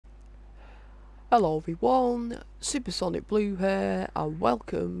Hello everyone, Supersonic Blue here, and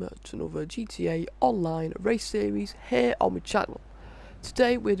welcome to another GTA Online race series here on my channel.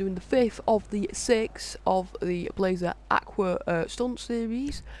 Today we're doing the 5th of the 6th of the Blazer Aqua stunt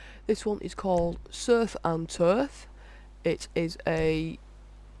series. This one is called Surf and Turf. It is a,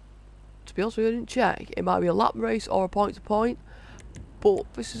 to be honest with you, I didn't check, it might be a lap race or a point to point,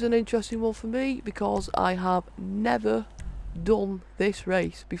 but this is an interesting one for me because I have never done this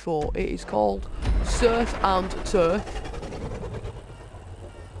race before. It is called Surf and Turf.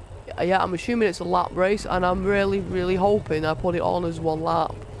 Yeah, I'm assuming it's a lap race, and I'm really hoping I put it on as one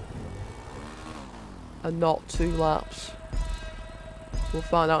lap and not 2 laps. We'll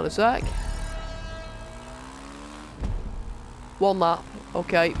find out in a sec. 1 lap,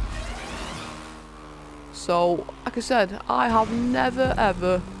 okay. So, like I said, I have never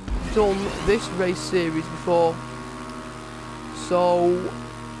ever done this race series before. So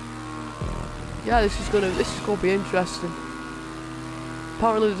yeah, this is gonna be interesting.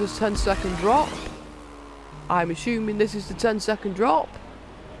 Apparently there's a 10-second drop. I'm assuming this is the 10-second drop.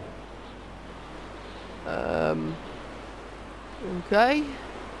 Okay.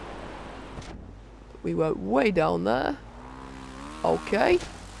 We went way down there. Okay.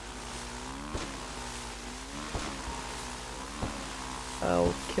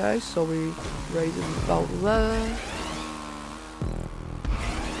 Okay, so we raise it about there.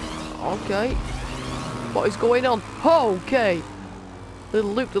 Okay. What is going on? Okay.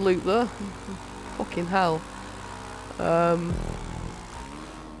 Little loop-de-loop there. Fucking hell. Another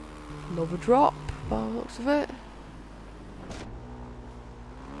drop by the looks of it.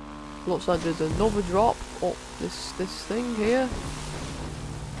 Looks like there's another drop up this thing here.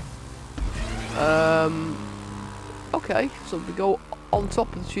 Okay, so we go on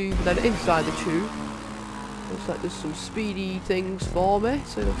top of the tube and then inside the tube. Looks like there's some speedy things for me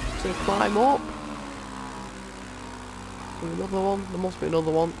to climb up. Another one. There must be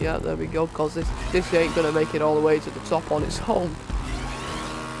another one. Yeah, there we go. Because this ain't gonna make it all the way to the top on its own.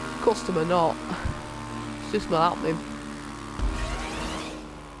 Custom or not, it's just not happening.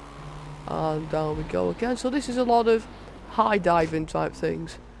 And down we go again. So this is a lot of high diving type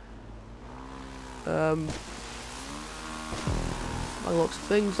things. By the looks of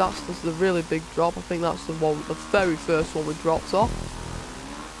things, that's the really big drop. I think that's the very first one we dropped off.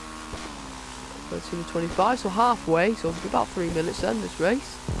 13 to 25, so halfway, so it'll be about 3 minutes then, this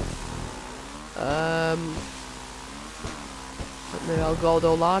race. At the El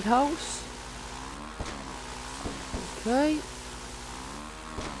Gordo Lighthouse. Okay.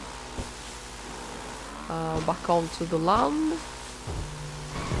 Back onto the land.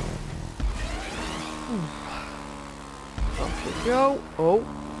 Off we go. Oh.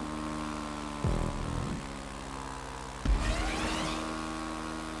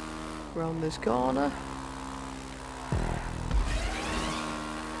 Around this corner.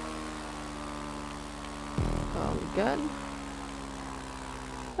 And again.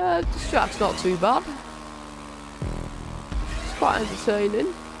 This track's not too bad. It's quite entertaining.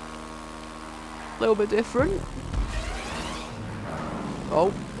 A little bit different.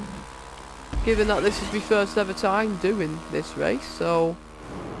 Oh. Given that this is my first ever time doing this race, so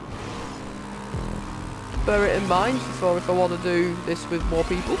bear it in mind for if I want to do this with more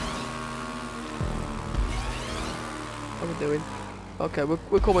people. What are we doing? Okay,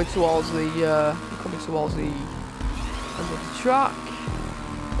 we're coming towards the end of the track.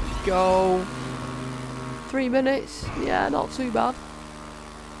 Let's go. 3 minutes. Yeah, not too bad.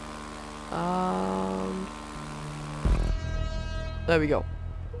 There we go.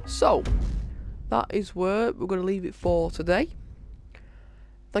 So that is where we're going to leave it for today.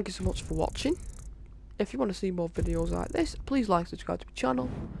 Thank you so much for watching. If you want to see more videos like this, please like, subscribe to my channel,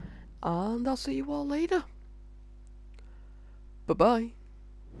 and I'll see you all later. Bye bye.